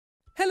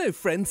Hello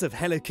friends of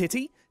Hello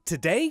Kitty.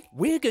 Today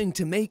we're going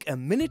to make a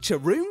miniature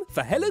room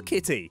for Hello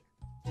Kitty,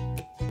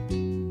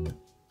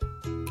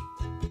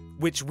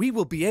 which we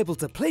will be able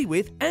to play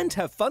with and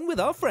have fun with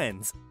our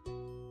friends.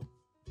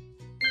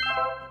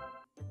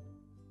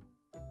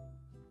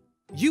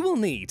 You will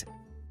need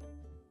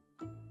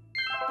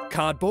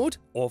cardboard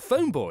or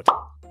foam board,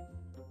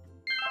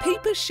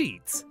 paper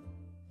sheets,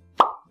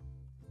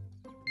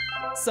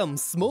 some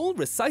small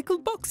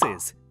recycled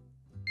boxes,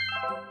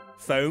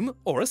 foam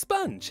or a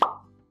sponge,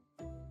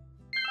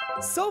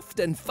 soft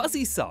and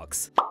fuzzy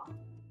socks,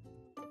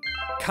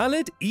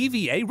 coloured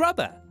EVA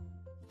rubber,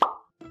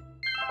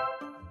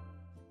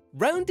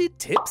 rounded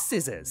tip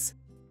scissors,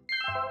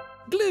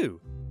 glue,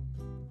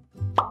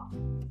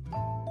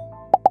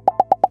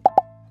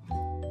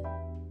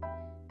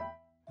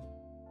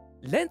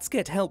 let's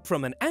get help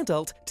from an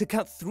adult to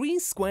cut 3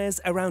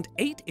 squares around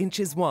 8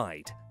 inches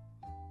wide.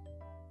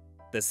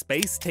 The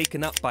space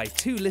taken up by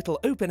 2 little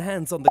open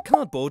hands on the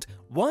cardboard,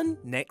 one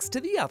next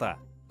to the other.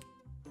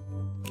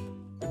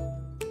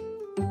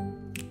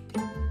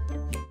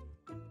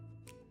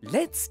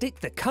 Let's stick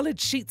the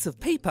coloured sheets of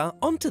paper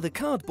onto the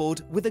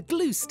cardboard with a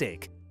glue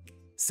stick,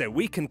 so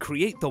we can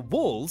create the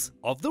walls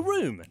of the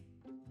room.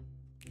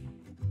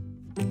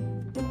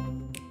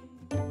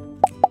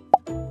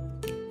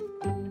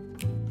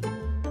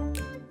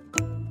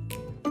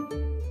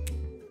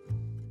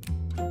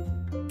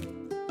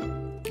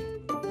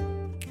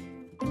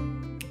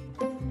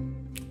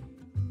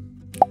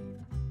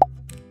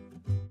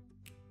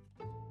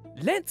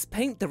 Let's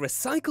paint the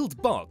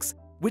recycled box,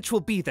 which will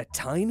be the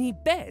tiny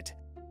bed.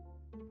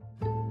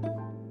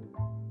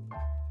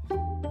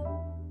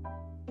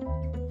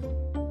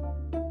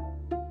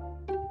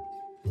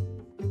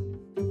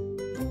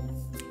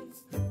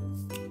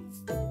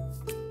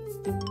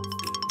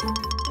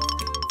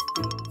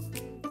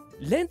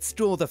 Let's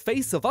draw the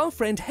face of our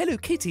friend Hello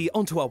Kitty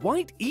onto a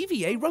white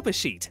EVA rubber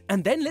sheet,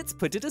 and then let's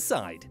put it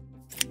aside.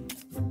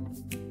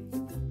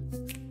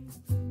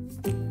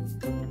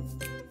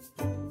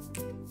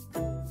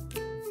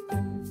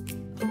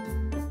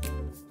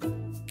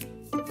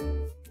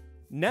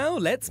 Now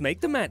let's make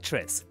the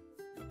mattress.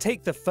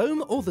 Take the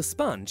foam or the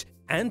sponge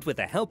and, with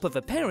the help of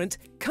a parent,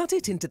 cut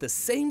it into the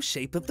same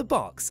shape of the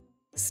box.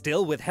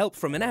 Still with help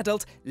from an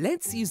adult,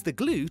 let's use the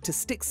glue to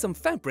stick some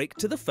fabric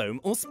to the foam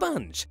or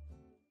sponge.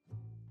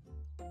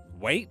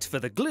 Wait for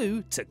the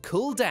glue to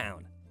cool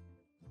down.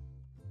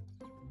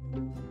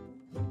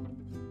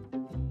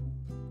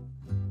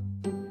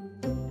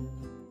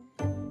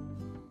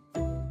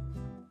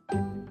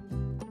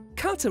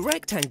 Cut a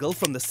rectangle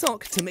from the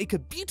sock to make a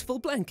beautiful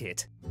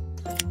blanket.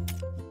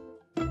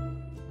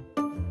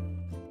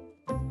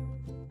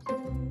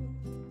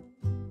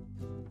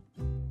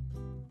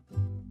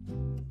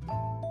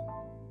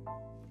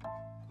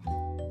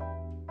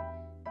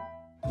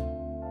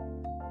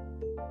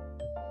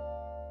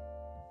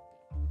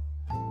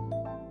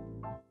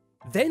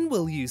 Then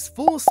we'll use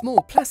 4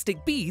 small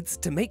plastic beads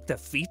to make the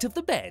feet of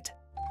the bed.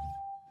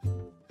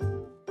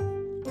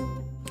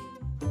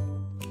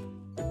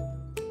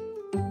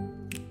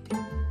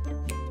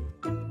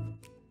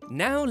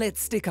 Now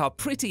let's stick our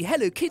pretty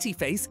Hello Kitty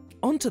face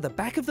onto the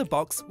back of the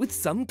box with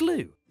some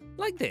glue,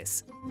 like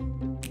this.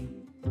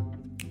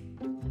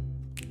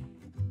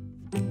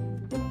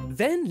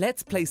 Then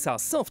let's place our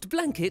soft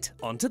blanket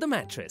onto the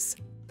mattress.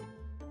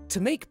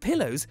 To make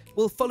pillows,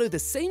 we'll follow the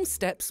same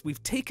steps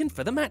we've taken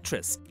for the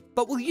mattress,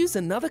 but we'll use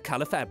another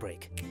colour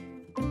fabric.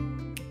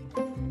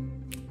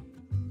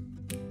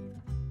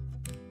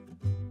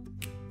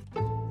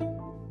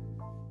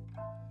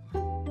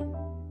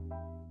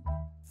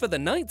 For the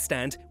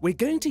nightstand, we're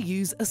going to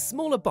use a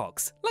smaller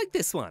box, like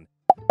this one.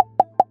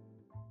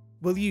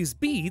 We'll use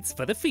beads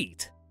for the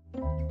feet.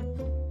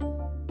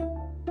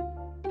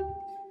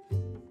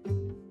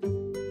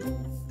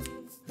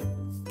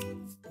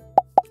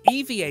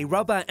 EVA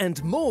rubber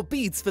and more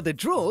beads for the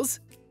drawers.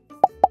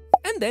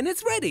 And then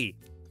it's ready!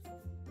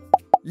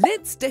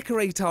 Let's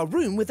decorate our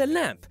room with a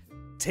lamp.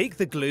 Take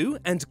the glue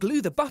and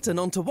glue the button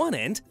onto one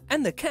end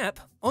and the cap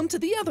onto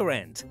the other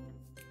end.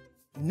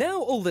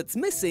 Now all that's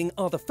missing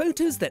are the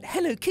photos that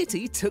Hello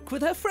Kitty took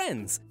with her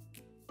friends.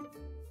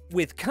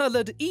 With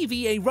coloured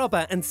EVA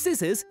rubber and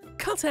scissors,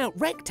 cut out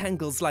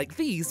rectangles like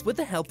these with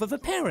the help of a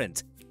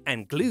parent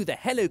and glue the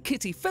Hello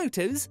Kitty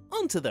photos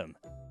onto them.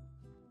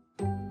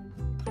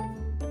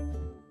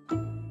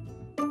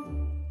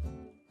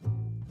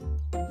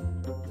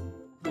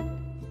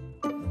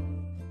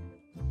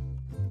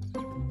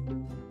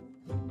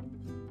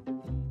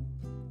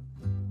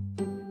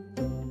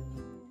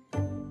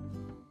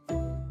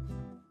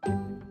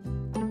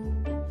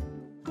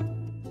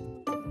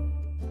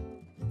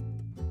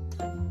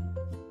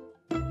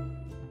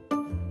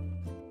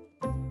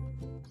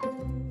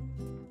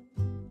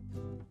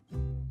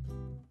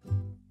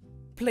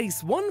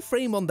 Place 1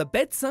 frame on the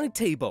bedside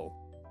table,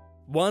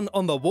 1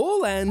 on the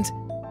wall and...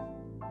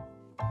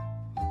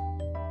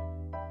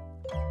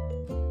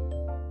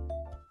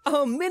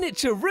 Our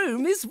miniature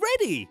room is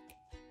ready!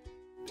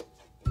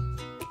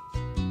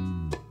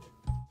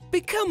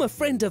 Become a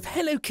friend of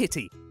Hello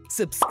Kitty.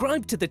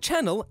 subscribe to the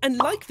channel and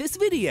like this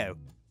video.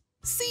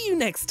 See you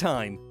next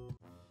time.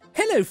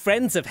 Hello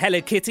friends of Hello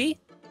Kitty.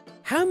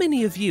 How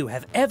many of you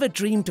have ever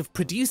dreamed of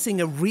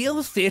producing a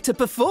real theatre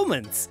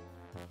performance?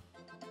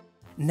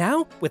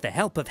 Now, with the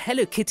help of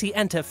Hello Kitty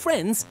and her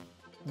friends,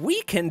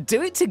 we can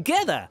do it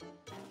together!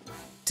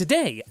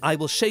 Today, I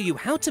will show you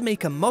how to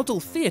make a model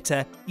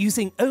theatre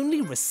using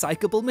only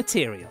recyclable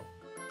material.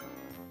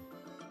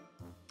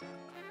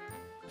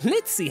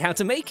 Let's see how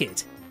to make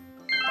it.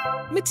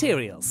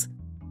 Materials.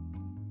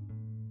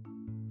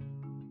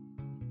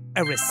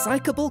 A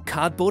recyclable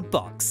cardboard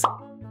box.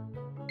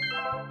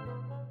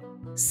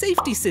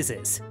 Safety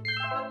scissors.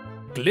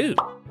 Glue.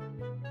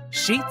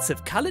 Sheets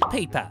of coloured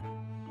paper.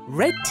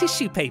 Red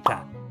tissue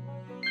paper.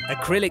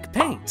 Acrylic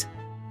paint.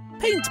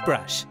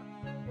 Paintbrush.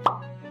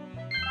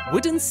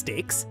 Wooden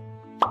sticks.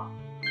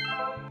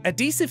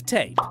 Adhesive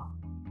tape.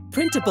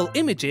 Printable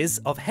images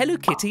of Hello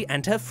Kitty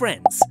and her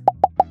friends.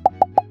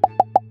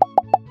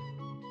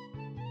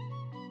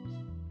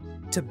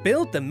 To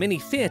build the mini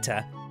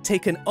theatre,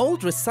 take an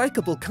old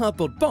recyclable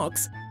cardboard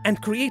box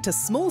and create a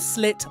small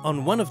slit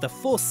on one of the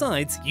 4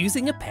 sides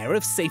using a pair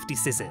of safety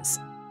scissors.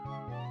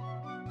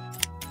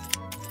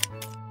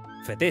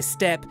 For this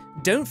step,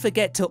 don't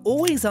forget to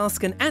always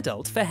ask an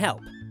adult for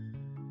help.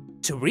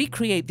 To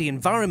recreate the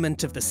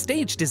environment of the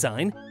stage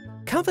design,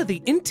 cover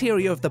the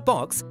interior of the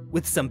box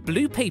with some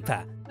blue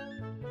paper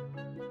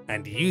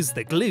and use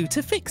the glue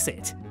to fix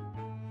it.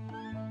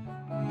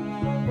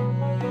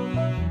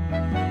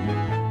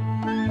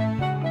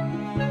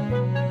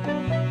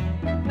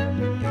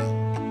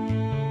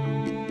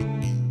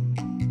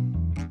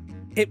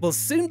 It will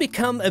soon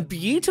become a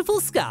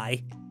beautiful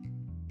sky.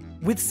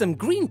 With some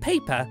green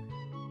paper,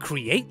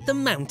 create the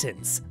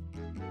mountains.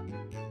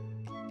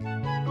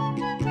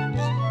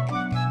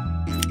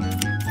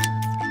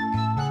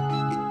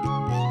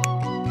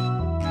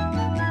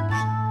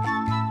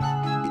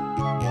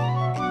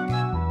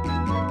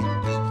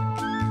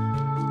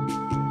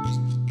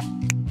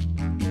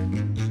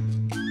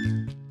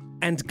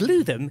 And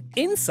glue them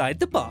inside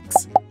the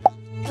box.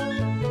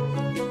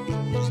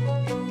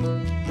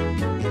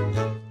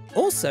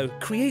 Also,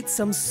 create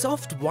some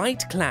soft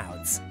white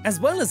clouds, as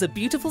well as a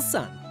beautiful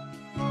sun.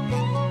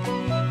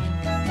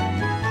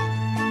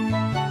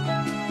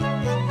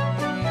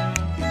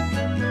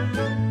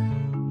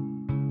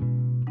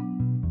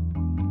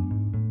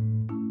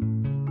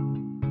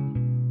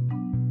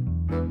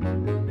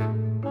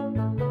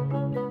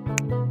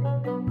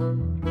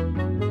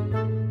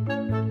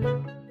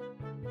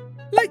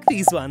 Like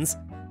these ones,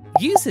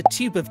 use a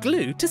tube of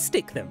glue to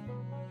stick them.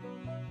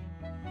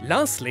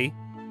 Lastly,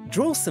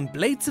 draw some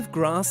blades of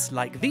grass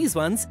like these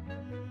ones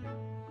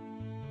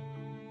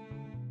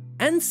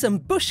and some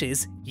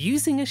bushes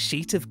using a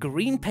sheet of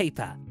green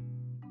paper.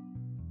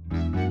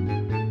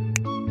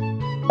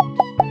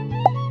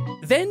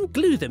 Then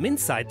glue them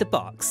inside the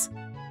box.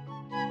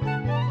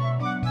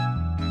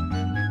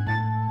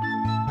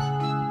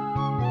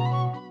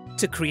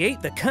 To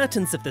create the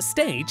curtains of the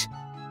stage,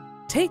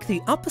 take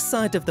the upper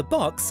side of the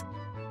box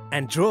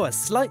and draw a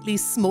slightly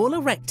smaller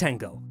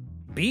rectangle.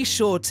 Be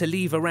sure to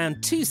leave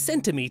around 2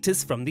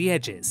 centimeters from the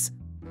edges.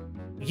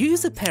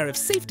 Use a pair of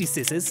safety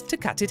scissors to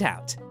cut it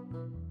out.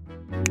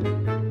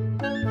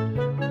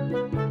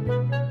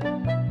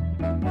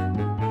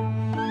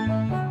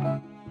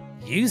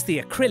 Use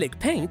the acrylic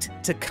paint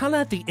to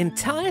colour the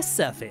entire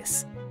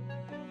surface.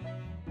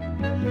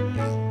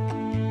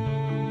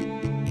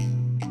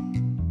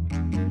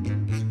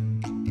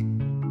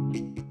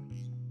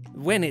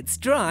 When it's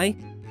dry,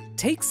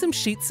 take some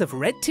sheets of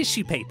red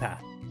tissue paper.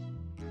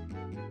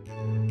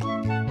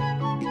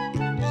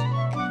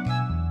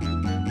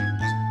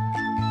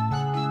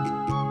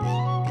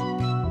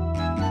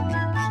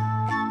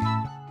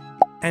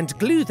 And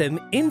glue them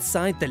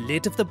inside the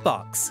lid of the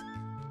box,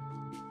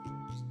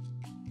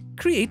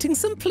 creating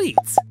some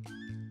pleats,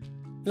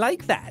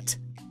 like that.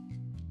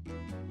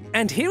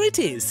 And here it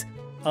is,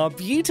 our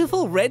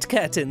beautiful red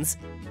curtains.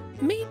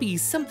 Maybe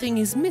something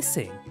is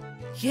missing.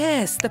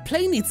 Yes, the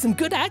play needs some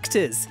good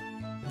actors.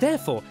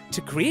 Therefore,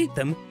 to create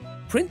them,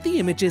 print the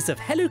images of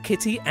Hello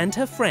Kitty and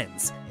her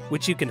friends,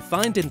 which you can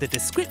find in the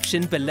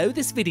description below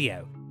this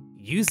video.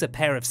 Use a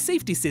pair of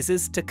safety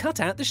scissors to cut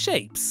out the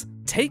shapes.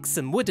 Take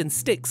some wooden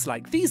sticks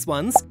like these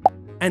ones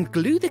and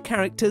glue the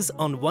characters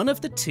on one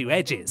of the 2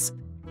 edges.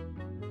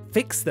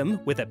 Fix them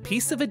with a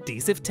piece of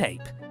adhesive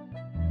tape.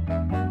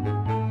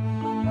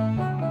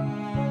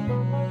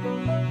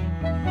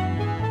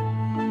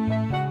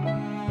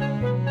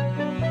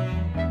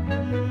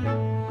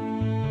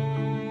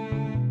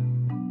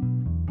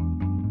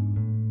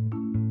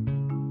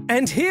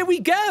 And here we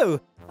go!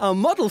 Our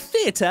model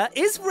theatre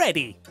is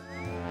ready!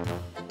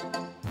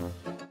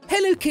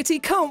 Hello Kitty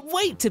can't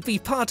wait to be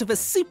part of a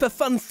super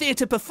fun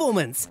theatre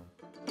performance.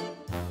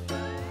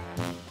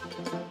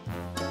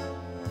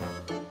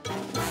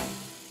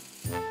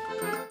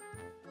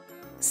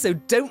 So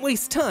don't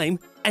waste time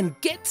and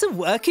get to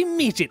work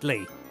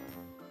immediately.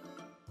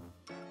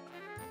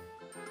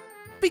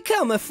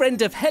 Become a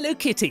friend of Hello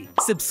Kitty,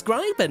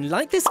 subscribe and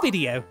like this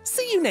video.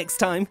 See you next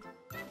time.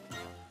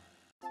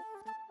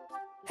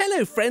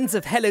 Hello friends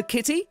of Hello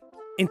Kitty!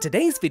 In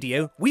today's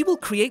video, we will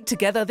create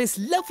together this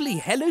lovely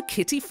Hello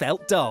Kitty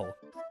felt doll.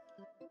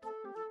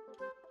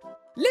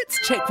 Let's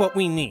check what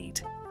we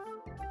need.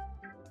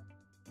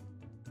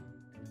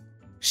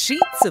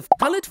 Sheets of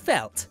coloured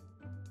felt,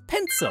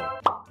 pencil,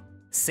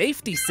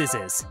 safety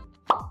scissors,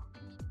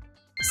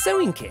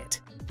 sewing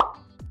kit,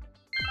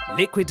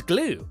 liquid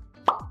glue,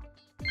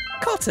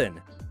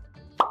 cotton,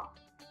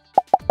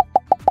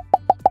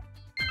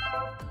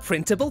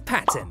 printable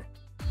pattern.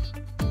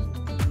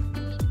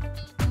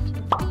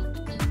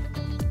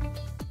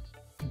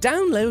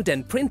 Download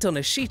and print on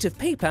a sheet of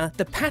paper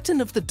the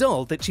pattern of the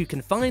doll that you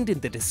can find in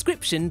the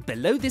description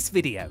below this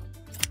video.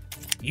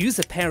 Use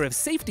a pair of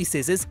safety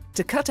scissors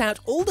to cut out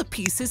all the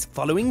pieces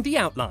following the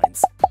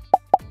outlines.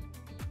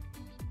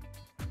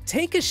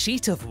 Take a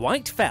sheet of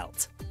white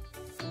felt.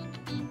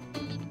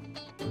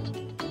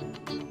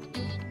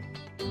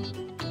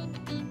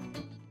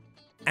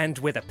 And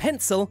with a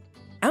pencil,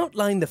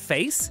 outline the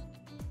face,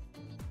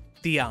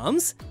 the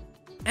arms,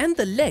 and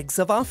the legs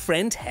of our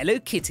friend Hello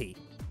Kitty.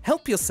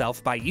 Help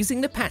yourself by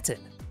using the pattern.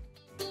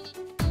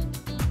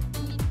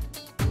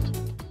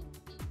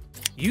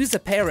 Use a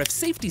pair of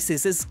safety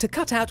scissors to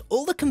cut out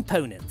all the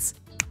components.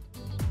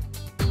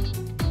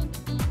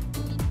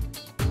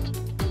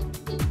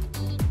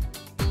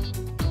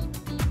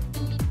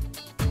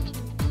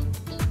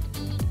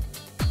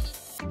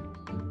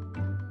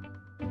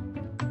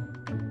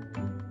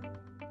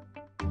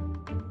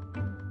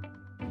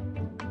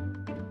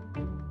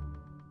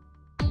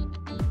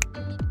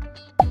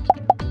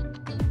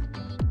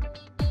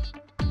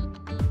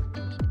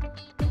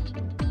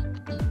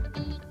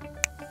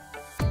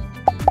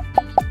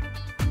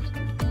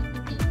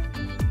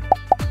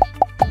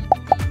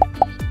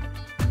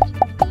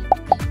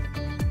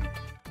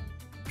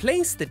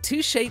 Place the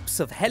two shapes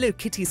of Hello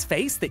Kitty's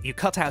face that you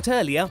cut out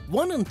earlier,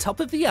 one on top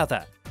of the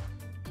other.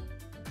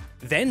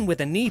 Then,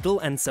 with a needle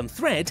and some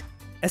thread,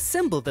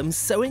 assemble them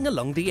sewing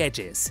along the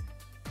edges.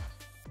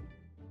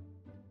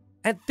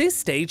 At this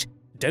stage,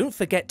 don't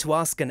forget to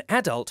ask an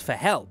adult for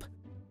help.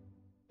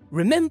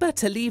 Remember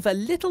to leave a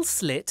little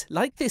slit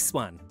like this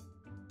one.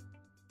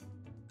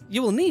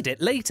 You will need it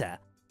later.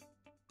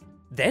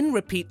 Then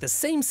repeat the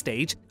same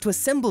stage to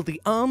assemble the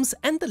arms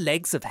and the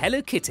legs of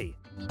Hello Kitty.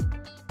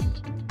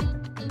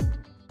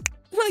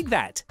 Like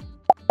that.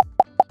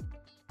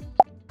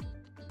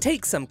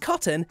 Take some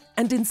cotton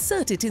and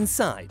insert it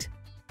inside,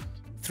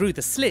 through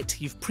the slit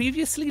you've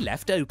previously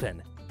left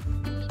open.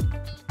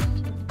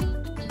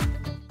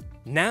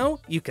 Now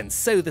you can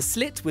sew the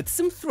slit with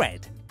some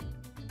thread.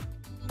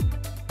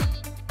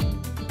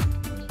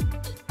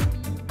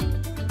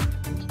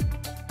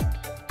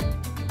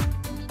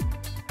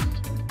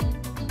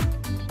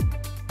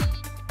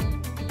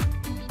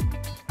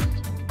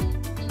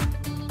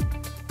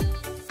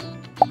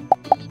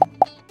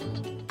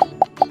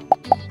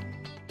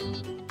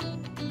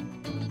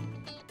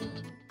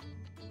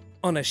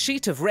 On a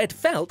sheet of red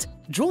felt,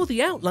 draw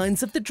the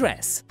outlines of the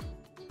dress.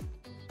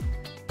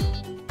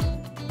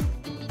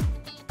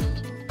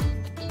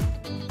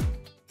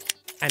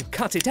 And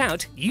cut it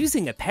out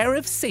using a pair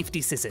of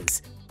safety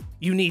scissors.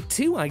 You need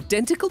two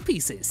identical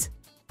pieces.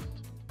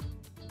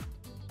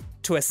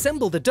 To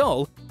assemble the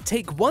doll,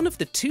 take one of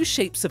the two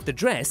shapes of the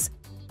dress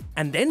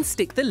and then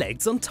stick the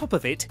legs on top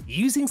of it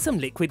using some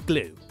liquid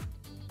glue.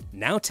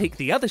 Now take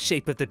the other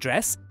shape of the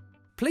dress,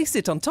 place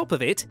it on top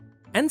of it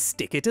and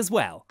stick it as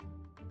well.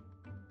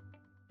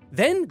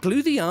 Then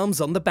glue the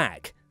arms on the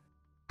back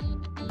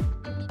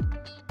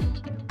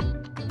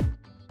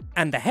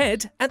and the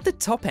head at the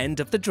top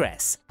end of the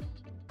dress.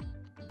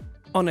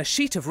 On a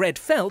sheet of red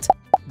felt,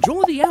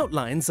 draw the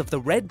outlines of the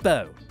red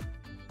bow.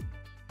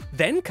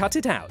 Then cut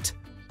it out.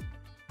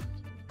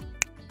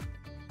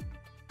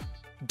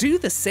 Do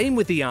the same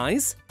with the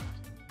eyes,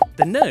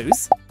 the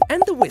nose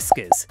and the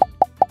whiskers.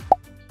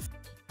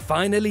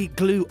 Finally,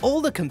 glue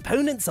all the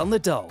components on the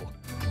doll.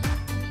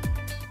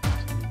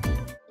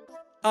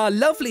 Our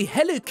lovely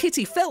Hello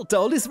Kitty felt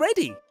doll is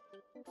ready!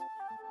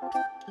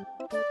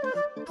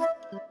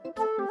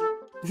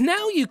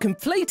 Now you can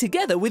play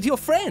together with your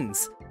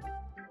friends!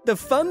 The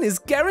fun is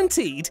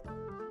guaranteed!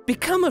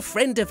 Become a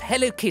friend of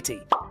Hello Kitty.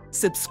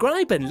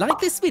 Subscribe and like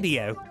this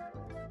video.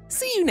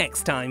 See you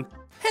next time!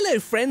 Hello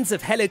friends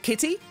of Hello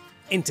Kitty!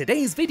 In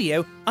today's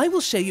video, I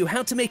will show you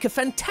how to make a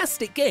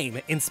fantastic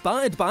game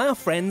inspired by our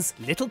friends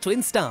Little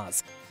Twin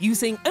Stars,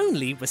 using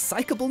only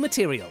recyclable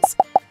materials.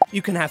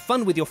 You can have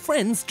fun with your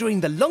friends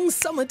during the long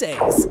summer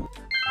days.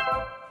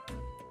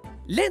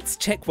 Let's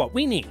check what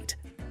we need.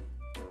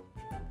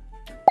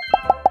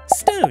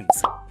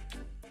 Stones,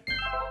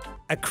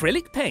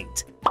 acrylic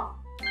paint,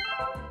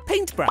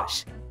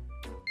 paintbrush,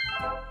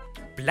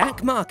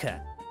 black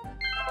marker,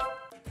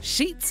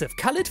 sheets of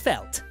coloured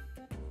felt,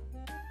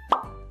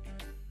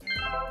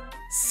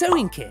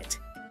 sewing kit,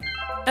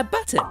 a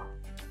button,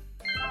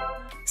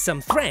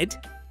 some thread,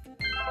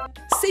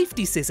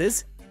 safety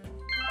scissors,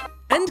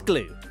 and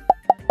glue.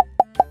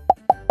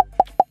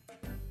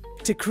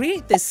 To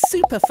create this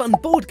super fun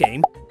board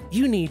game,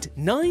 you need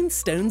 9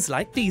 stones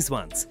like these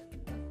ones.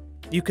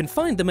 You can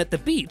find them at the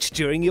beach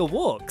during your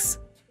walks.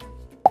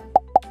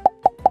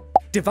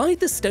 Divide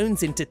the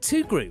stones into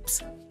 2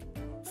 groups.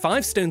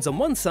 5 stones on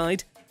one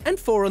side and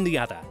 4 on the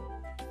other.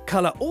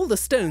 Colour all the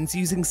stones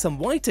using some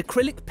white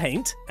acrylic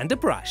paint and a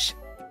brush.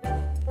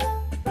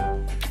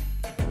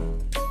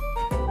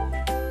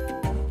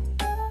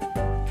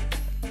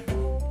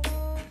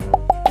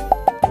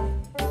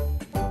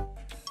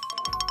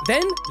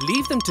 Then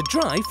leave them to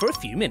dry for a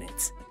few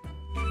minutes.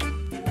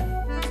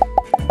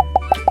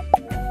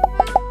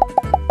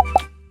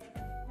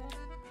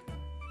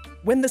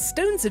 When the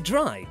stones are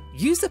dry,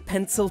 use a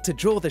pencil to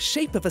draw the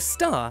shape of a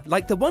star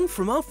like the one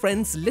from our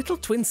friends' little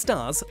twin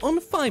stars on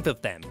 5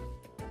 of them.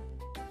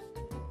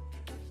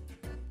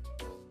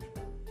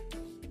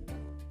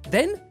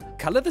 Then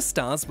colour the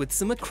stars with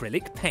some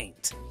acrylic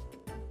paint.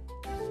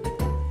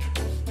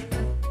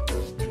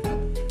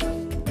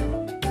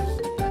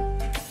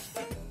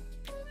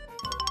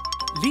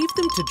 Leave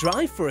them to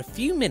dry for a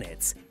few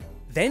minutes.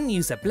 Then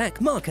use a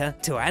black marker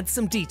to add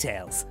some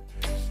details.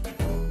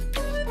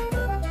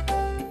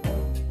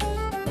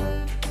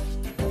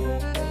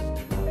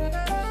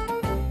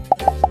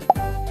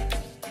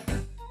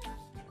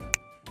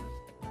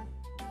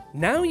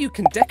 Now you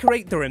can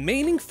decorate the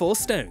remaining 4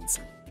 stones.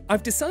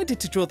 I've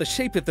decided to draw the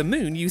shape of the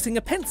moon using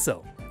a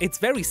pencil. It's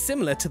very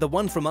similar to the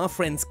one from our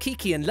friends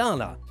Kiki and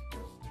Lala.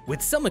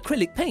 With some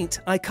acrylic paint,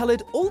 I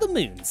coloured all the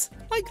moons,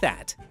 like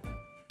that.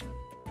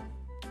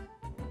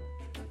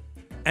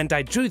 And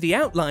I drew the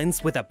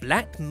outlines with a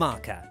black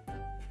marker.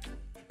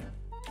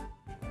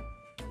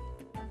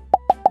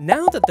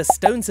 Now that the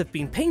stones have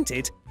been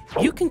painted,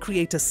 you can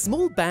create a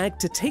small bag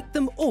to take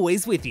them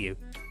always with you.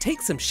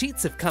 Take some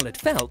sheets of coloured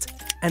felt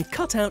and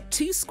cut out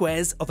 2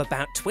 squares of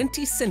about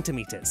 20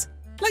 centimetres,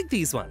 like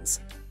these ones.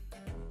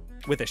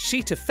 With a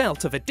sheet of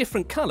felt of a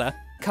different colour,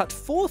 cut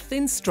 4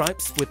 thin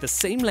stripes with the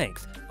same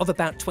length of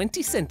about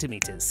 20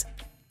 centimetres.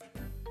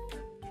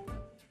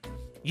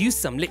 Use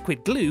some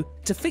liquid glue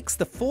to fix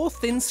the 4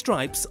 thin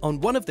stripes on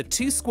one of the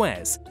 2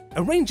 squares,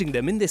 arranging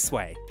them in this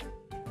way.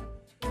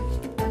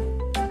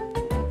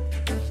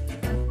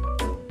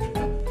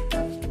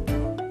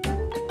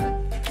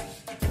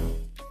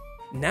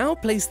 Now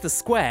place the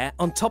square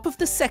on top of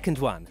the second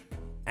one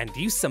and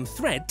use some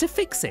thread to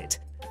fix it.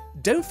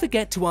 Don't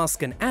forget to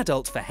ask an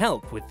adult for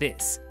help with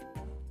this.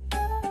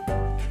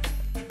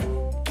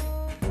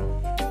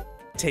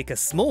 Take a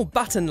small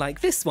button like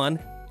this one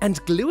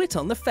and glue it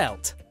on the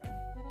felt.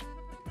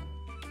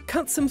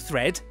 Cut some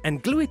thread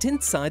and glue it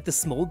inside the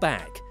small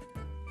bag.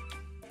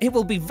 It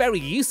will be very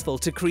useful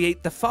to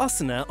create the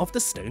fastener of the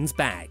stones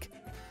bag.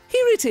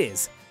 Here it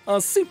is!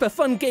 Our super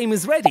fun game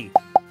is ready!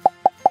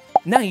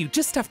 Now you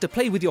just have to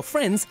play with your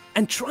friends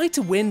and try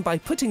to win by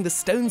putting the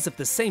stones of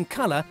the same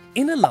colour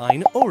in a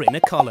line or in a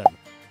column.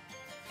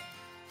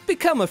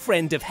 Become a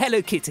friend of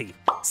Hello Kitty.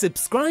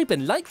 Subscribe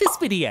and like this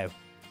video.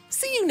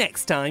 See you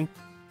next time.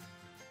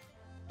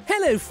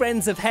 Hello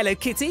friends of Hello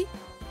Kitty.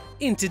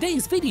 In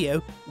today's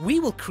video, we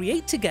will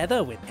create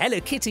together with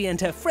Hello Kitty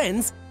and her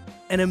friends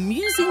an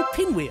amusing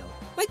pinwheel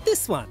like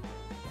this one,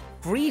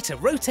 free to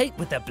rotate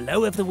with the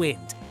blow of the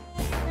wind.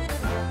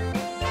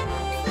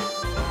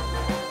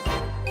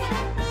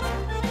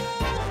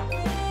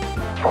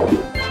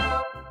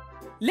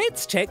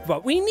 Let's check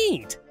what we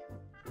need.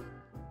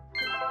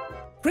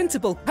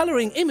 Printable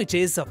colouring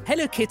images of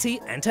Hello Kitty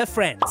and her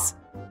friends.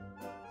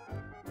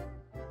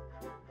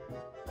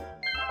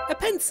 A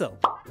pencil.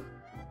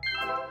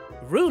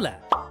 Ruler.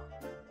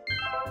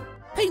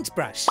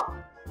 Paintbrush.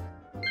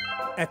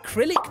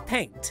 Acrylic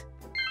paint.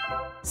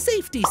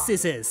 Safety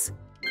scissors.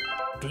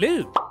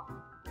 Glue.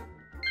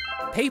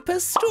 Paper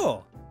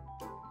straw.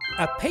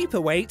 A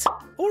paperweight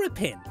or a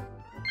pin.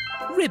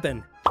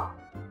 Ribbon.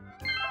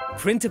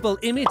 Printable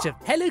image of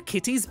Hello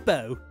Kitty's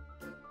bow.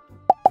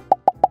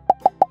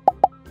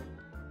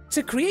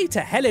 To create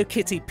a Hello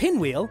Kitty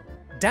pinwheel,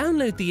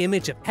 download the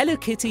image of Hello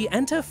Kitty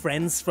and her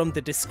friends from the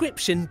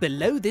description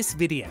below this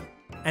video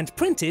and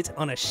print it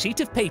on a sheet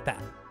of paper.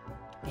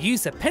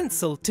 Use a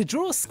pencil to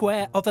draw a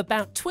square of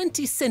about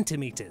 20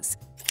 centimetres,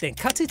 then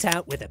cut it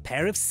out with a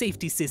pair of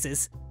safety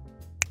scissors.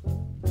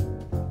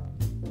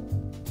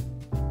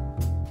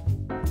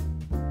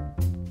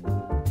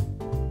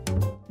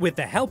 With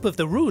the help of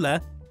the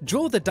ruler,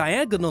 draw the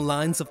diagonal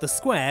lines of the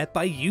square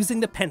by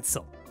using the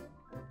pencil.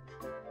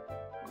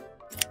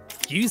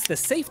 Use the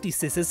safety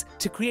scissors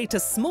to create a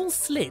small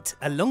slit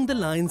along the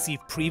lines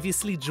you've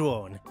previously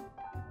drawn.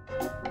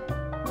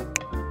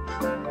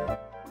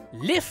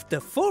 Lift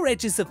the 4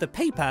 edges of the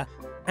paper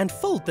and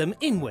fold them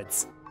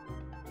inwards.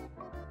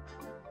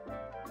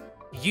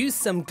 Use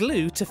some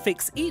glue to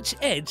fix each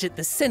edge at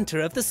the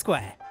centre of the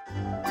square.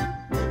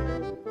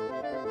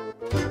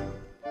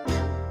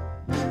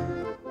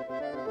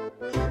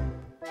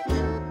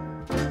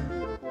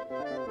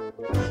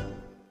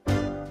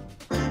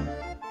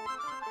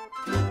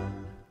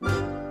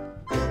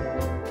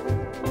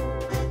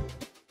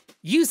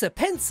 Use a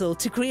pencil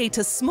to create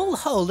a small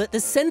hole at the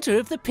centre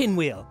of the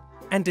pinwheel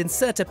and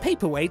insert a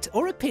paperweight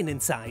or a pin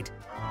inside.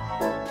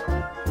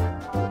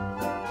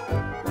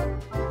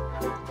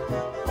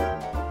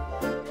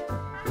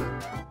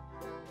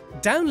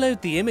 Download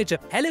the image of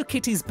Hello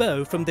Kitty's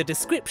bow from the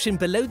description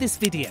below this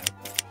video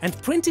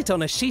and print it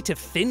on a sheet of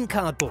thin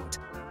cardboard.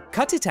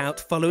 Cut it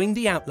out following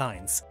the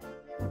outlines.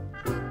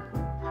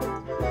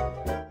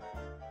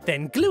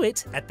 Then glue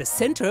it at the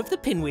centre of the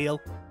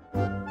pinwheel.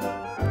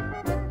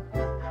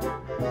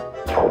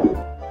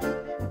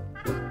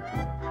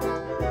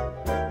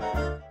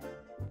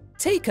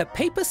 Take a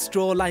paper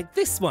straw like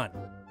this one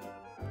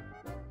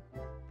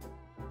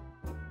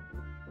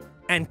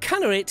and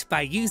colour it by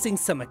using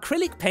some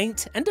acrylic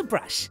paint and a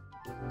brush.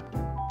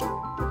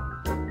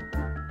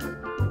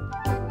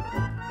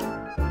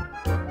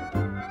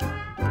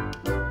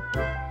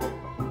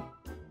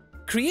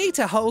 Create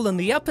a hole on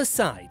the upper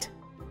side.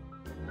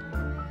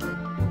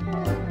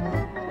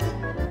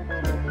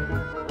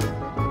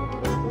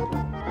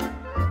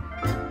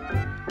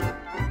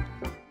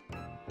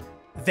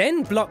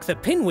 Then block the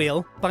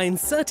pinwheel by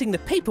inserting the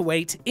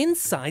paperweight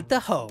inside the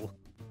hole.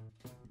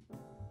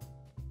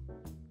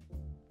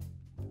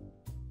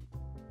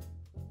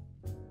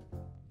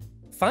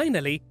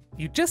 Finally,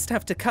 you just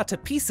have to cut a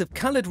piece of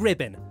coloured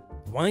ribbon,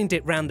 wind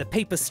it round the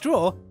paper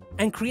straw,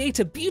 and create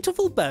a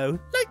beautiful bow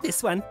like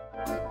this one.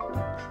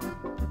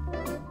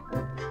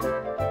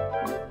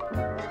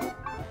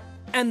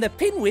 And the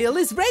pinwheel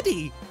is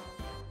ready!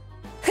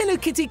 Hello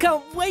Kitty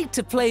can't wait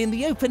to play in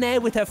the open air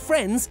with her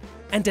friends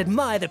and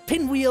admire the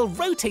pinwheel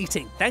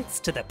rotating thanks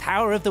to the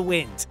power of the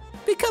wind.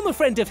 Become a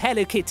friend of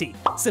Hello Kitty.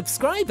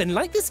 Subscribe and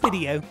like this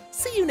video.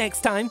 See you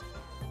next time.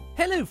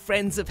 Hello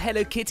friends of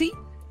Hello Kitty.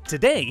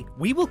 Today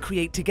we will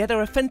create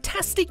together a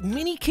fantastic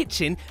mini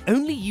kitchen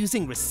only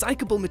using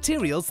recyclable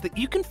materials that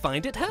you can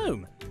find at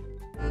home.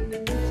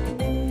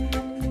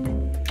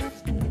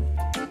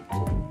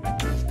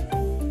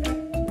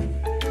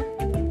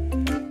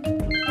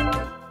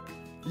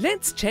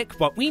 Let's check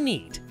what we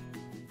need.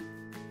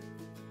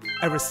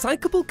 A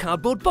recyclable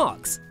cardboard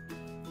box,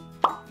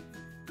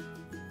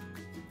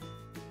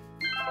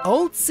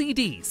 old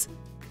CDs,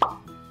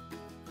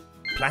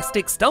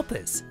 plastic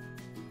stoppers,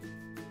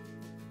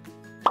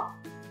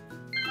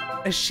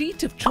 a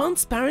sheet of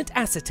transparent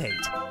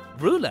acetate,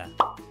 ruler,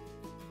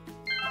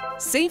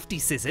 safety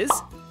scissors,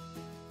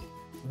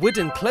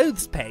 wooden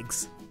clothes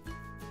pegs,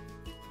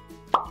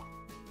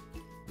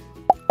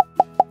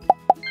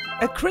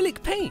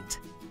 acrylic paint,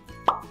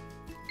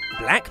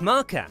 black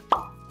marker,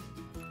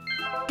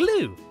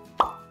 glue,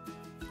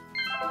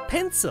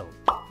 pencil,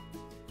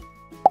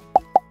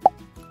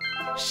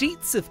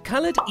 sheets of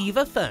coloured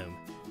Eva foam,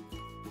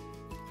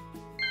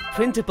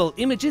 printable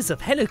images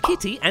of Hello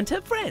Kitty and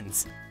her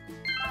friends,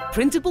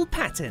 printable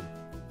pattern.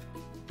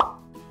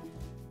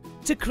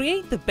 To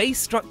create the base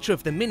structure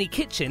of the mini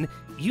kitchen,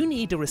 you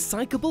need a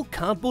recyclable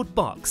cardboard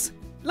box,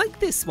 like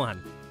this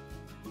one.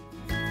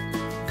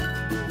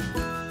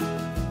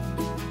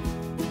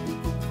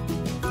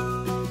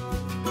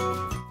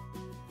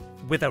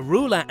 With a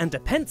ruler and a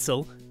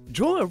pencil,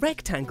 draw a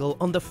rectangle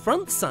on the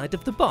front side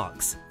of the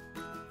box.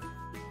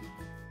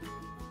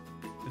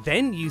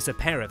 Then use a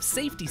pair of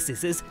safety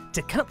scissors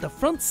to cut the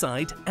front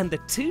side and the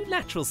two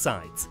lateral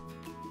sides.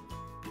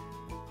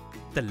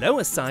 The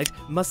lower side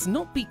must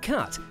not be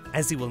cut,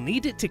 as you will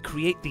need it to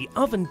create the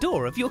oven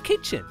door of your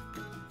kitchen.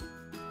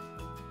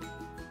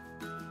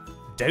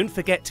 Don't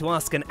forget to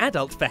ask an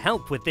adult for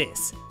help with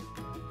this.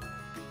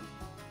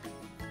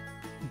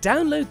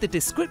 Download the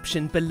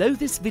description below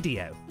this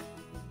video,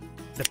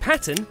 the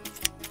pattern,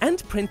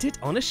 and print it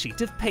on a sheet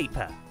of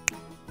paper.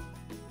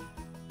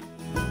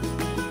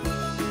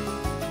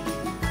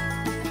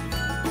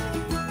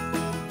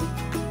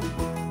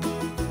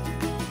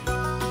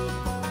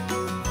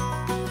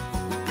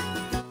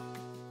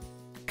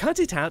 Cut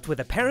it out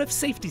with a pair of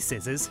safety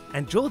scissors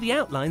and draw the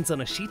outlines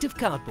on a sheet of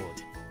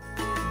cardboard.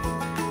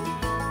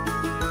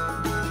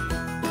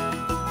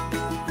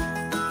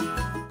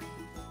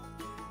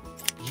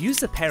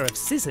 Use a pair of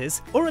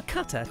scissors or a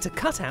cutter to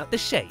cut out the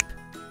shape.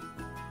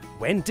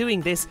 When doing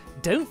this,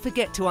 don't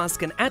forget to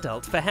ask an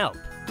adult for help.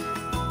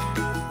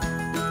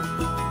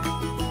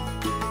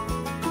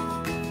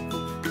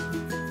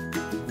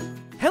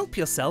 Help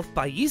yourself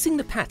by using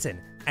the pattern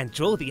and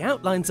draw the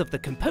outlines of the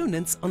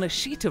components on a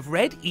sheet of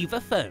red Eva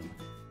foam.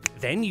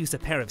 Then use a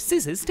pair of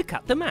scissors to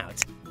cut them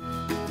out.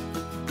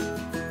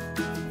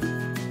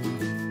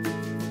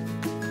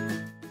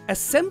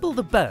 Assemble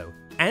the bow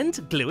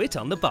and glue it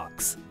on the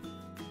box.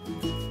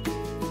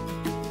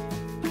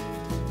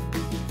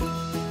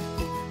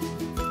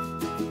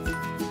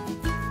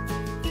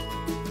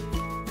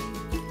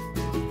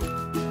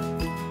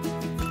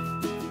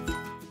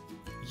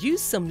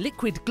 Use some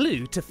liquid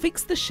glue to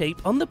fix the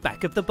shape on the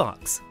back of the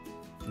box.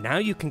 Now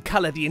you can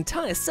colour the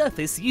entire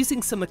surface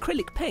using some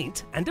acrylic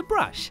paint and a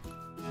brush.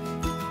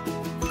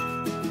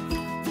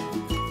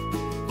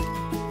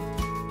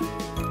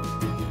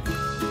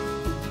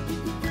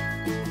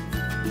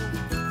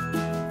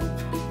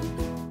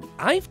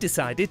 I've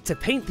decided to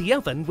paint the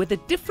oven with a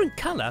different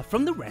colour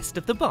from the rest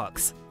of the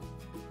box.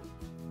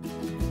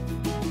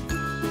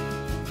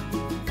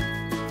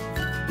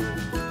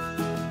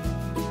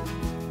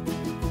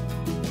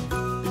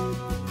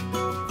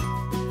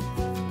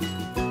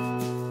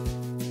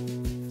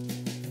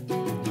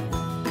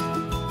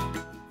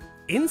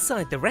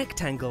 Inside the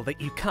rectangle that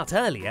you cut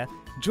earlier,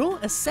 draw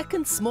a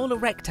second smaller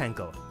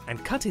rectangle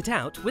and cut it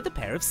out with a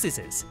pair of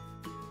scissors.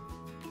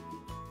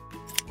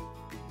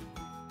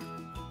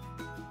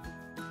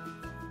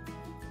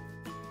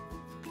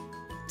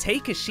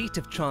 Take a sheet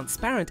of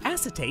transparent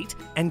acetate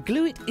and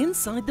glue it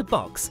inside the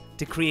box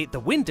to create the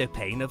window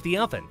pane of the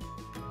oven.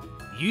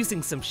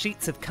 Using some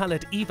sheets of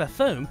coloured Eva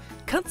foam,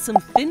 cut some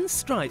thin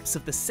stripes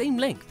of the same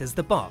length as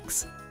the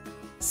box.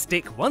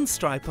 Stick one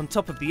stripe on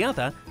top of the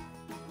other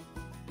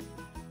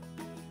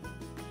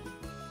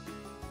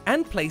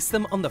and place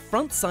them on the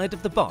front side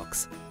of the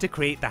box to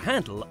create the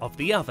handle of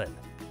the oven.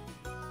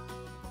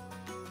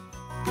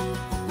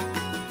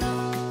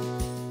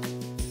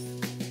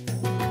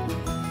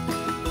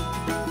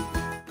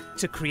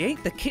 To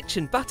create the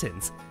kitchen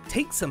buttons,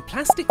 take some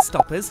plastic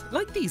stoppers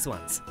like these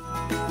ones.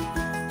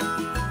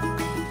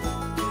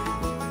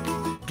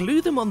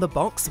 Glue them on the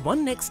box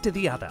one next to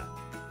the other.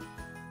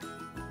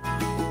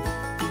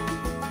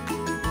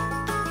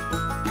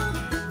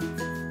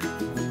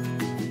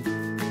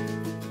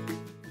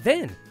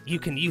 Then you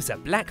can use a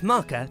black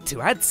marker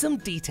to add some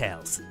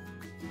details.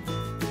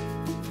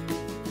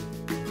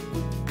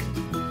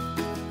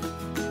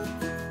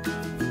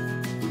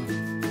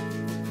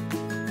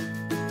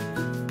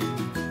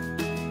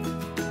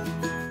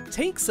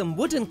 Take some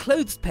wooden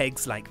clothes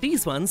pegs like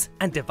these ones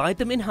and divide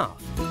them in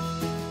half.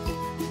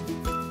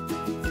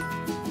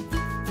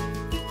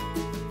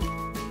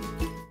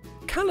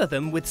 Colour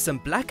them with some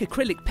black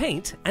acrylic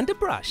paint and a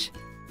brush.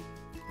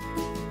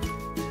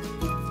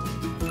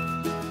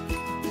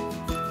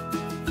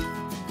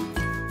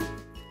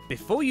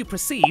 Before you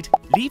proceed,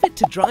 leave it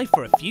to dry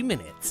for a few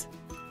minutes.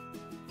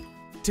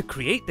 To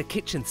create the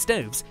kitchen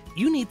stoves,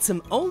 you need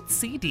some old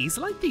CDs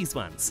like these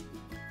ones.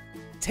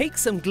 Take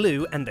some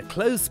glue and the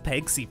clothes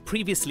pegs you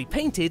previously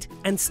painted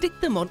and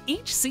stick them on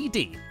each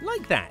CD,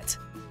 like that.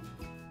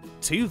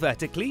 2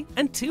 vertically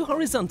and 2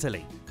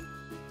 horizontally.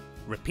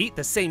 Repeat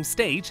the same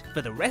stage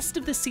for the rest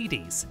of the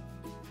CDs.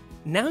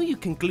 Now you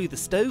can glue the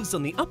stoves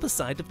on the upper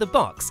side of the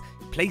box,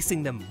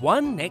 placing them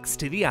one next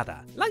to the other,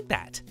 like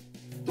that.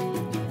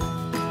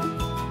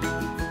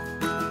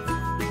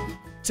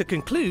 To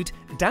conclude,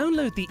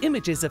 download the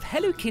images of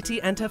Hello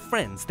Kitty and her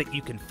friends that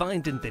you can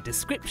find in the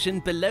description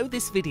below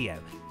this video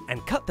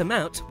and cut them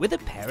out with a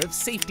pair of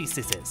safety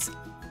scissors.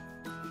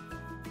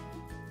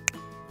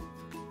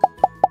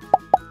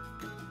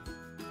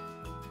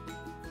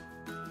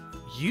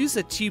 Use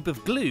a tube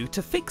of glue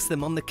to fix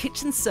them on the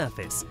kitchen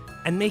surface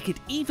and make it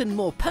even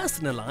more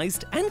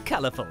personalised and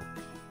colourful.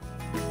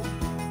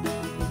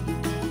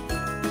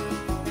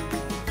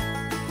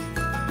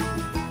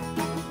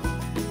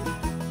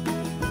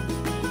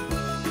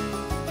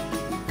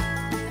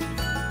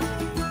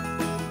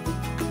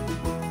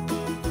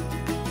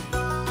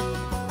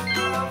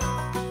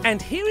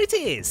 And here it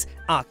is!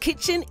 Our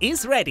kitchen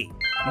is ready!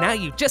 Now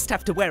you just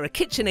have to wear a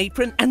kitchen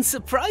apron and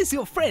surprise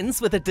your friends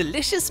with a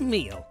delicious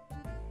meal!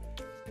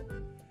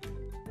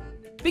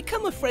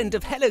 Become a friend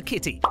of Hello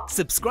Kitty,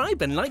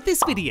 subscribe and like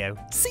this video.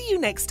 See you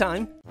next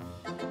time!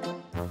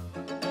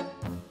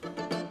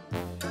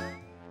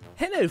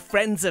 Hello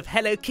friends of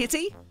Hello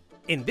Kitty!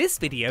 In this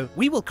video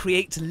we will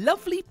create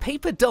lovely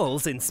paper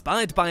dolls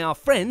inspired by our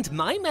friend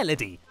My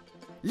Melody.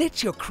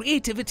 Let your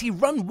creativity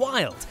run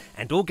wild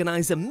and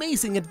organise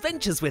amazing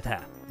adventures with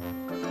her.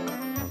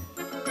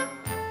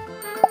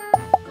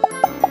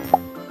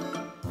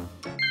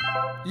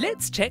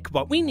 Let's check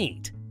what we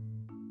need.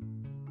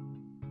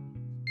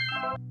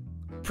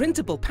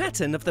 Printable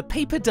pattern of the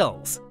paper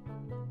dolls.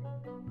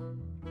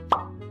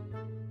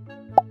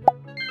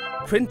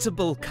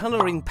 Printable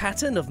colouring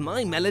pattern of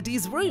My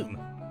Melody's room.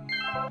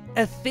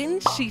 A thin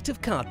sheet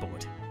of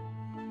cardboard.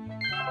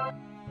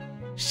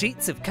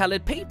 Sheets of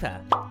coloured paper.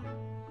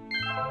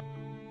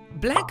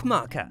 Black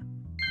marker.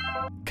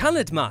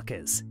 Coloured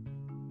markers.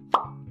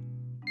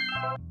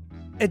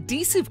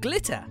 Adhesive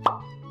glitter.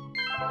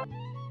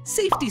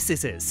 Safety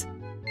scissors.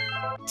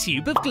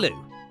 Tube of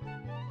glue.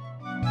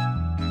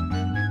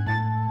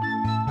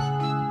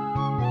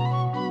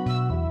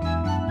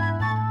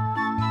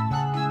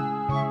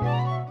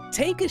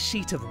 Take a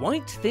sheet of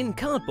white thin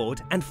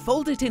cardboard and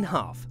fold it in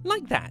half,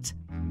 like that.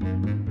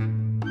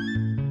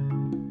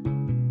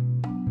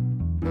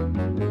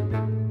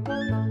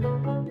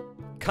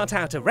 Cut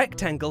out a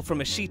rectangle from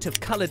a sheet of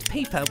coloured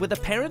paper with a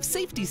pair of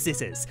safety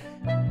scissors.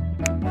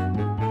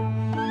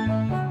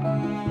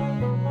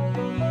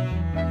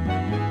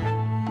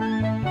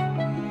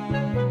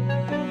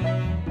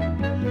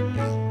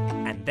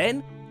 And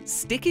then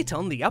stick it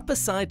on the upper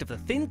side of the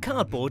thin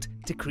cardboard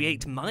to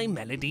create My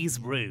Melody's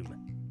room.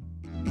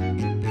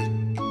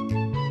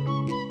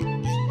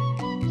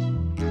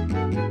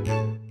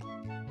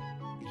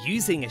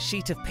 Using a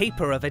sheet of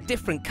paper of a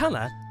different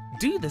colour,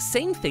 do the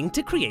same thing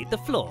to create the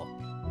floor.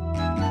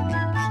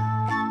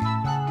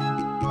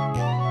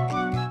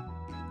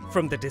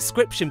 From the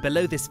description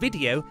below this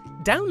video,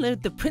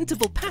 download the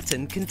printable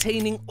pattern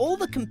containing all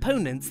the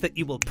components that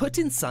you will put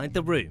inside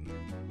the room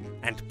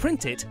and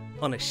print it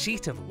on a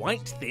sheet of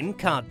white thin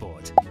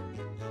cardboard.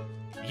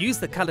 Use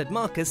the coloured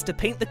markers to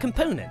paint the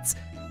components.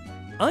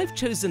 I've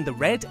chosen the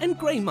red and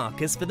grey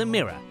markers for the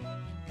mirror.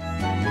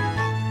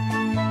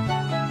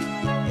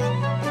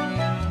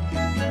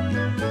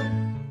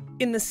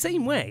 In the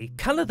same way,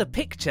 colour the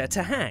picture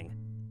to hang.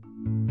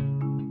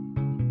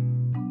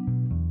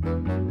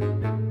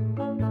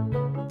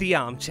 The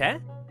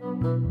armchair.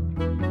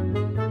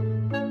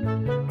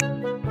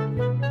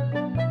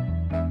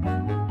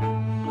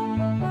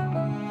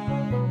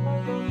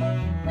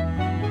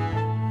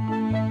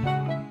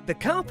 The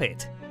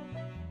carpet.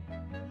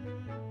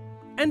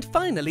 And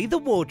finally, the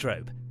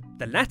wardrobe.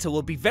 The latter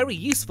will be very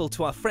useful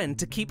to our friend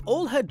to keep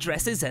all her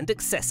dresses and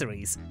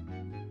accessories.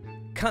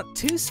 Cut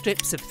 2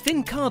 strips of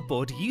thin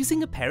cardboard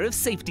using a pair of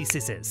safety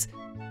scissors.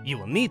 You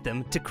will need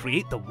them to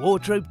create the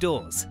wardrobe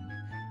doors.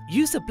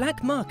 Use a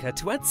black marker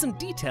to add some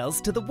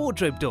details to the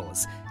wardrobe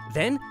doors.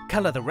 Then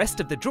colour the rest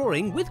of the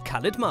drawing with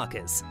coloured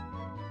markers.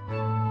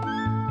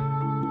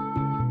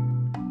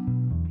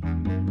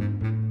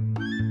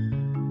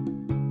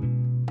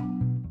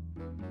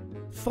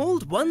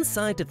 Fold one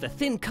side of the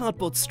thin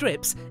cardboard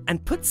strips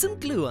and put some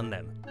glue on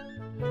them.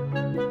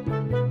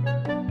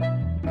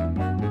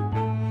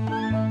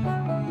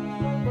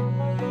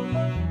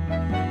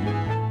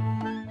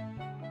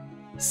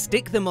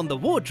 Stick them on the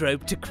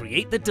wardrobe to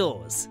create the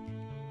doors.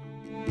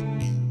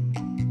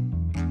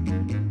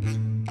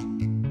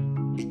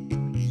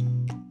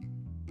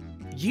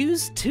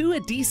 Use 2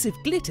 adhesive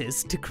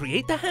glitters to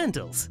create the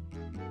handles.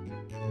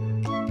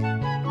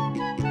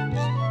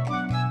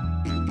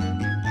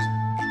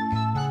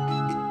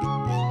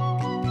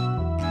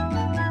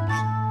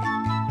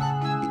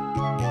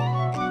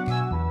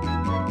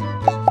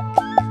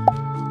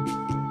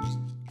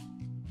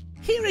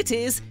 Here it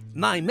is!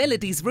 My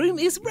Melody's room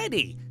is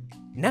ready!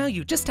 Now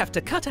you just have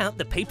to cut out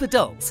the paper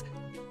dolls.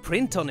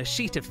 Print on a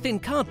sheet of thin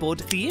cardboard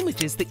the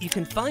images that you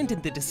can find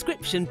in the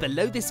description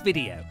below this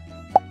video.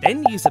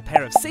 Then use a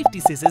pair of safety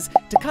scissors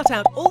to cut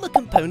out all the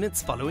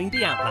components following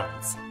the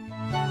outlines.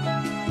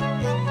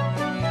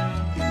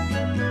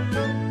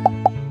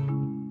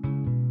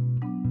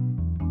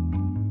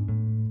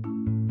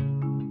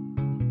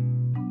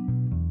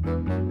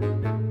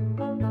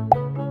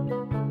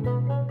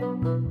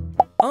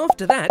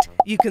 After that,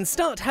 you can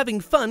start having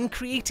fun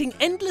creating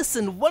endless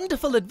and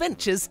wonderful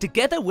adventures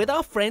together with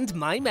our friend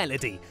My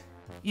Melody.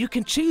 You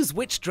can choose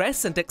which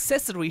dress and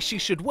accessory she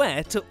should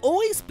wear to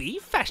always be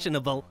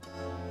fashionable.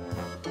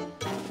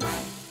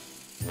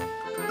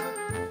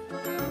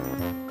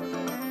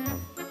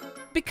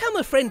 Become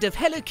a friend of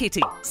Hello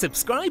Kitty,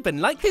 subscribe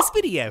and like this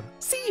video.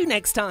 See you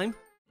next time.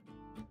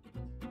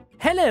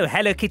 Hello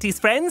Hello Kitty's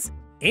friends!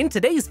 In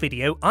today's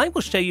video, I will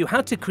show you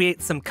how to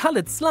create some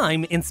coloured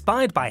slime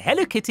inspired by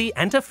Hello Kitty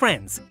and her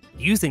friends,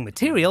 using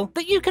material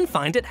that you can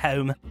find at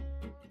home.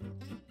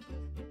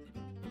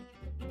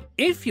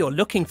 If you're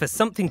looking for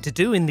something to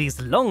do in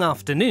these long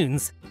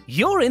afternoons,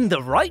 you're in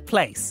the right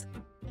place.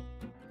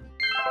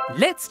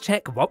 Let's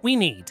check what we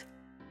need.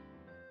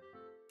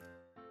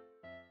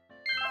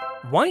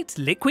 White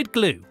liquid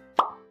glue,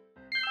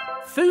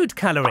 food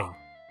colouring,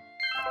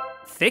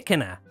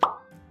 thickener,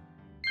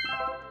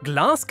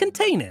 glass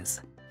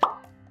containers,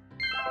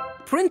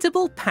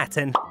 printable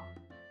pattern,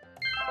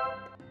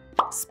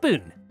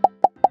 spoon.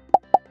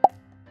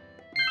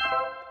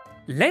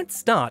 Let's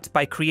start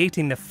by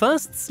creating the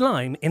first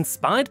slime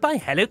inspired by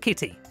Hello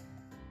Kitty.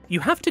 You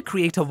have to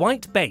create a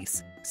white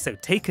base, so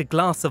take a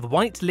glass of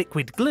white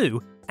liquid glue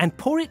and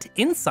pour it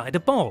inside a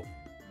bowl.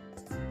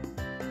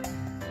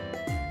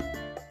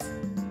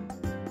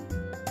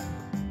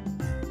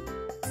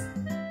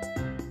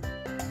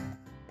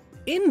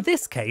 In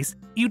this case,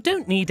 you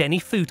don't need any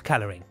food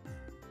colouring.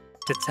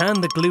 To turn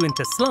the glue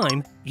into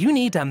slime, you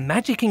need a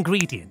magic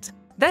ingredient,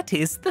 that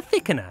is the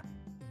thickener.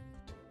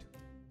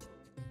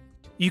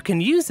 You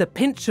can use a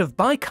pinch of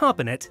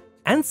bicarbonate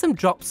and some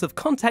drops of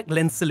contact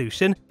lens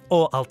solution,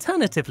 or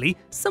alternatively,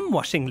 some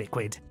washing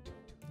liquid.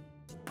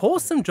 Pour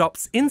some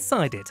drops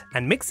inside it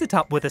and mix it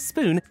up with a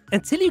spoon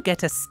until you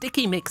get a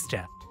sticky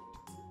mixture.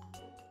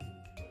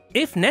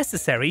 If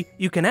necessary,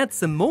 you can add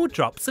some more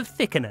drops of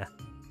thickener.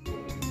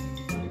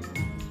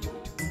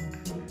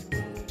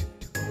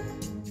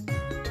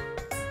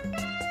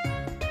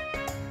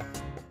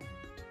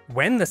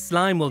 When the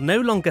slime will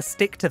no longer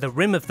stick to the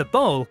rim of the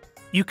bowl,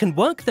 you can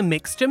work the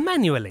mixture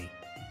manually.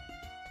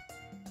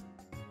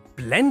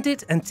 Blend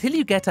it until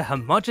you get a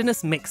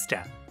homogeneous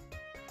mixture.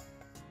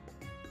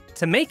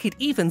 To make it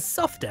even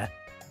softer,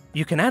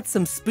 you can add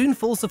some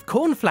spoonfuls of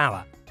corn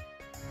flour.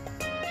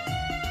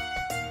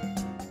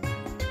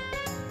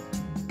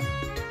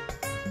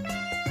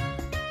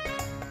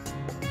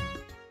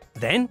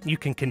 Then you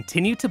can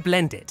continue to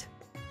blend it.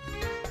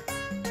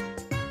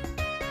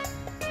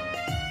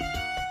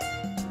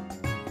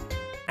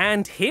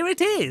 And here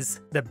it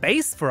is! The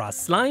base for our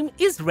slime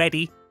is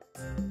ready.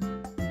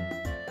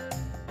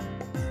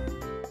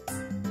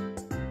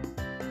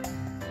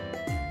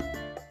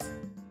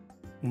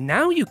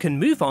 Now you can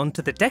move on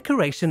to the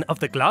decoration of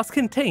the glass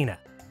container.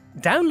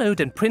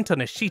 Download and print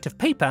on a sheet of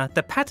paper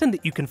the pattern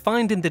that you can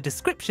find in the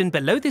description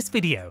below this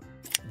video.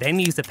 Then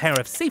use a pair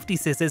of safety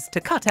scissors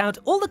to cut out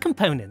all the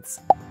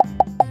components.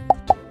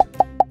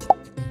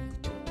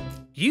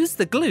 Use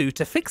the glue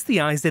to fix the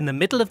eyes in the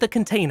middle of the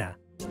container.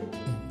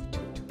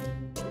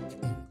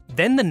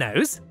 Then the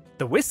nose,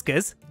 the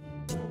whiskers,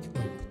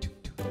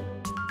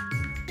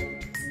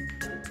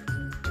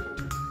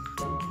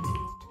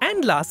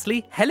 and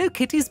lastly, Hello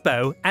Kitty's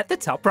bow at the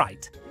top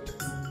right.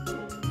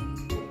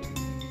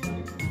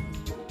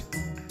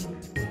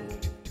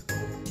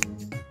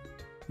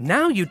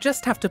 Now you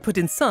just have to put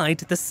inside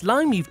the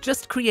slime you've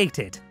just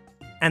created.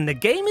 And the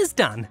game is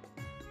done.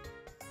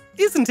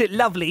 Isn't it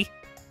lovely?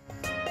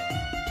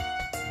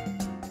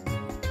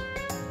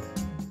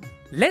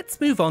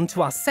 Let's move on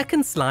to our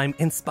second slime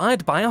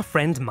inspired by our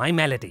friend My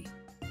Melody.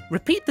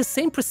 Repeat the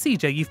same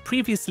procedure you've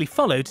previously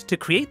followed to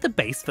create the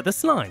base for the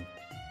slime.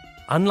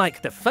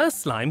 Unlike the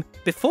first slime,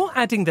 before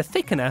adding the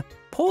thickener,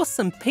 pour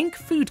some pink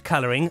food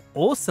colouring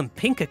or some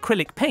pink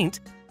acrylic paint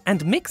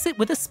and mix it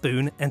with a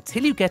spoon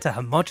until you get a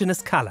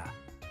homogeneous colour.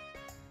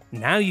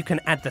 Now you can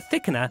add the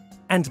thickener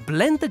and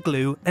blend the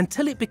glue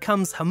until it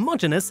becomes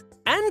homogeneous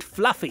and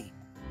fluffy.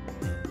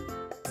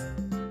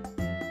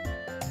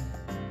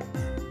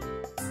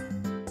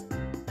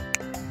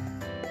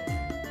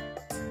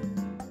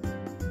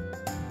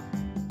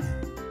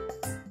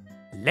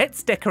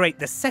 Let's decorate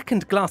the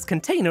second glass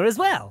container as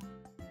well.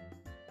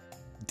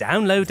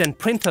 Download and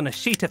print on a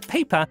sheet of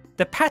paper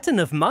the pattern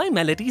of My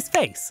Melody's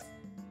face.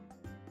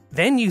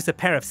 Then use a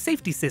pair of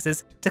safety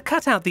scissors to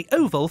cut out the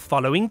oval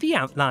following the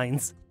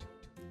outlines.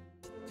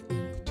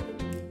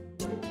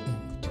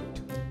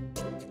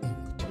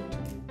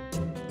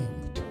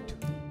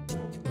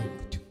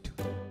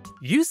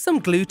 Use some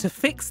glue to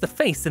fix the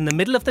face in the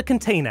middle of the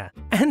container.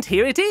 And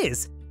here it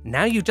is!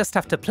 Now you just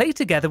have to play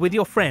together with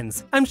your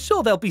friends. I'm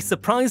sure they'll be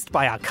surprised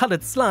by our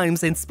coloured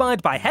slimes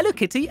inspired by Hello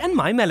Kitty and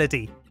My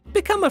Melody.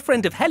 Become a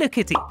friend of Hello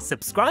Kitty,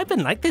 subscribe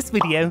and like this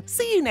video.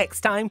 See you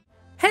next time!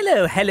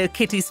 Hello, Hello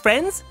Kitty's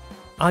friends!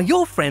 Are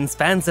your friends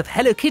fans of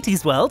Hello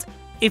Kitty's world?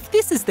 If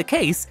this is the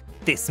case,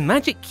 this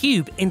magic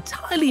cube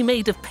entirely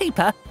made of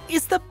paper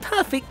is the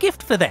perfect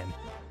gift for them.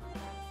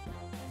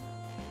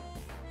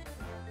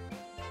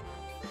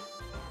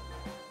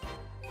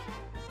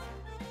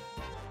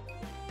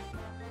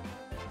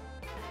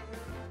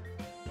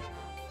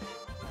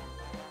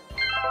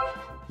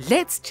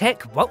 Let's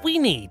check what we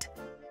need.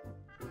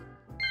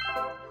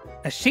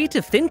 A sheet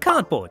of thin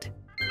cardboard,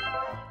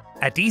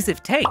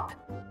 adhesive tape,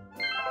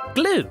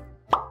 glue,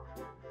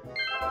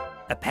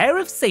 a pair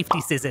of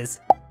safety scissors,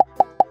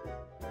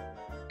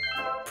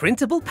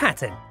 printable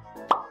pattern,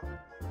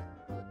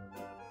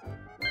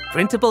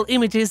 printable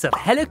images of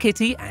Hello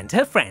Kitty and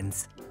her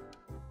friends.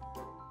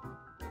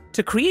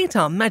 To create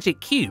our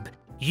magic cube,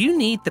 you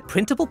need the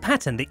printable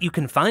pattern that you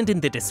can find in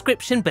the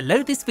description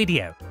below this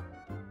video.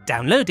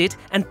 Download it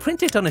and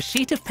print it on a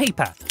sheet of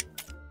paper.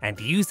 And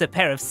use a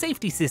pair of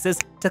safety scissors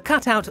to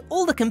cut out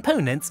all the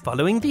components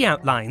following the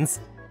outlines.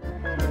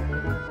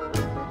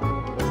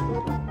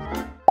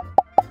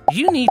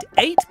 You need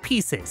 8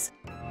 pieces.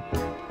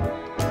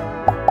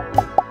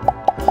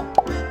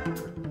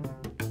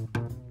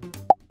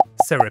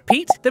 So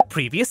repeat the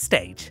previous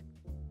stage.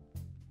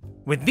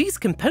 With these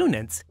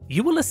components,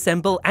 you will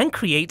assemble and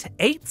create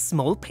 8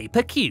 small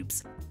paper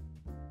cubes.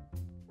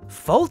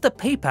 Fold the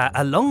paper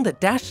along the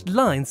dashed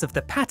lines of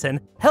the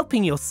pattern,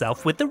 helping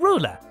yourself with the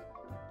ruler.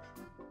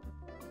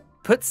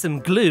 Put some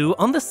glue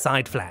on the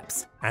side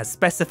flaps, as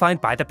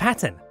specified by the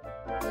pattern.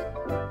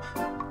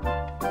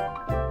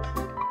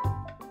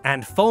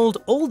 And fold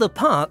all the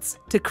parts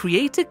to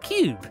create a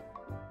cube.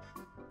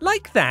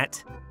 Like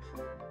that.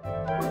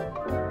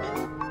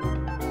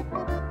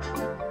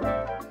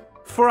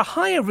 For a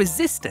higher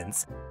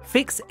resistance,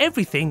 fix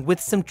everything with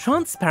some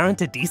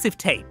transparent adhesive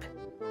tape.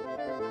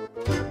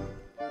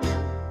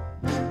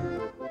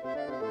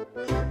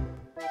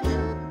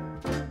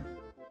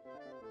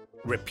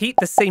 Repeat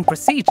the same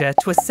procedure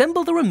to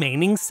assemble the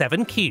remaining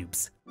 7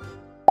 cubes.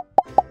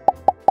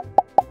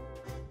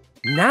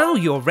 Now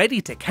you're ready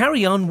to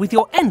carry on with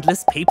your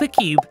endless paper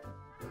cube.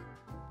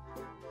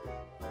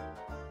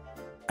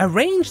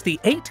 Arrange the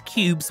 8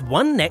 cubes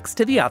one next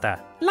to the other,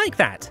 like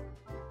that.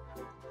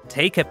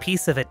 Take a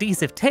piece of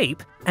adhesive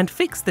tape and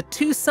fix the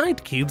 2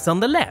 side cubes on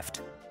the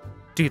left.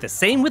 Do the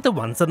same with the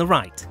ones on the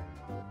right.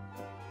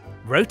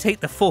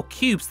 Rotate the 4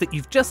 cubes that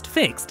you've just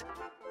fixed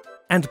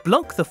and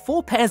block the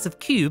 4 pairs of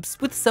cubes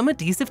with some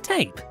adhesive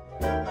tape.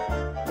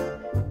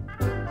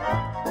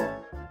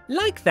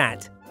 Like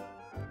that.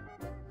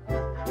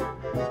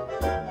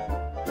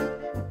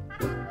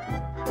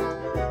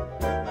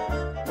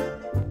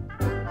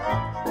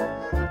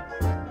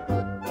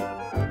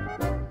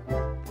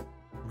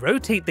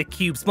 Rotate the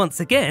cubes once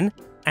again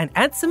and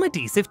add some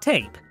adhesive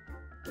tape.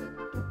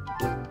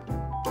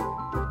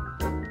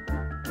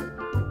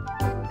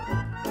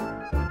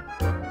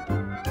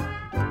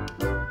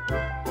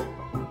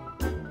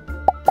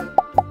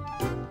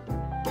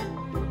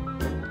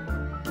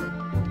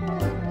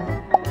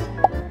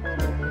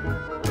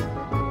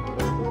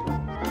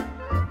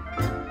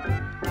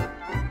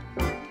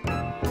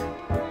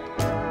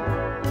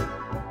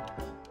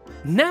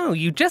 Now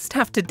you just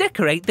have to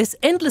decorate this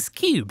endless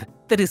cube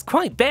that is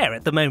quite bare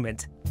at the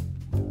moment.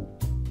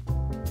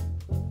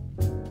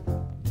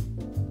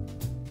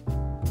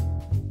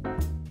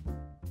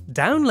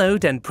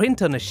 Download and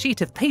print on a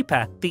sheet of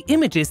paper the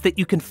images that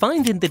you can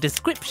find in the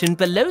description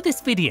below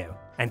this video,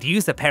 and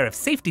use a pair of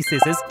safety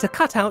scissors to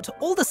cut out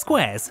all the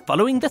squares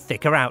following the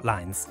thicker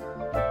outlines.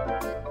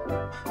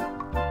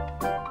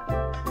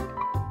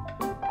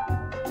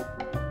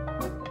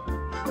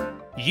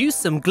 Use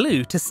some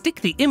glue to stick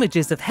the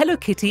images of Hello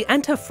Kitty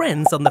and her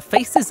friends on the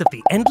faces of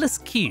the endless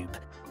cube,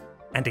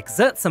 and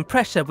exert some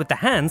pressure with the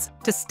hands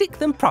to stick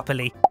them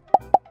properly.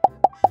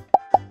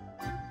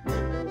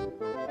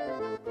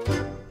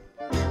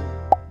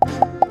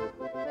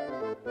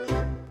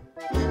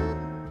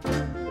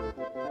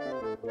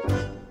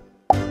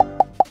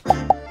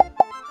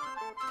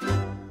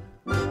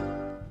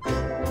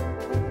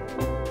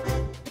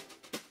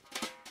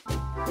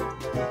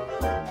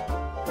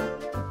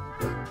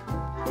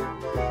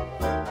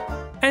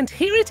 And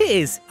here it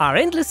is! Our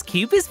endless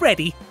cube is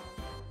ready!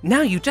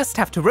 Now you just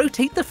have to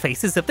rotate the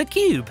faces of the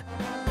cube.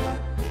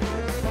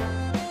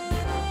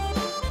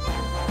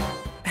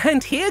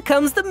 And here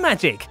comes the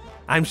magic!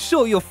 I'm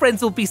sure your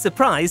friends will be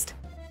surprised.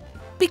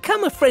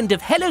 Become a friend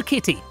of Hello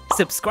Kitty,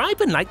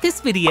 subscribe and like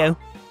this video.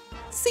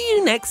 See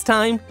you next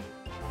time!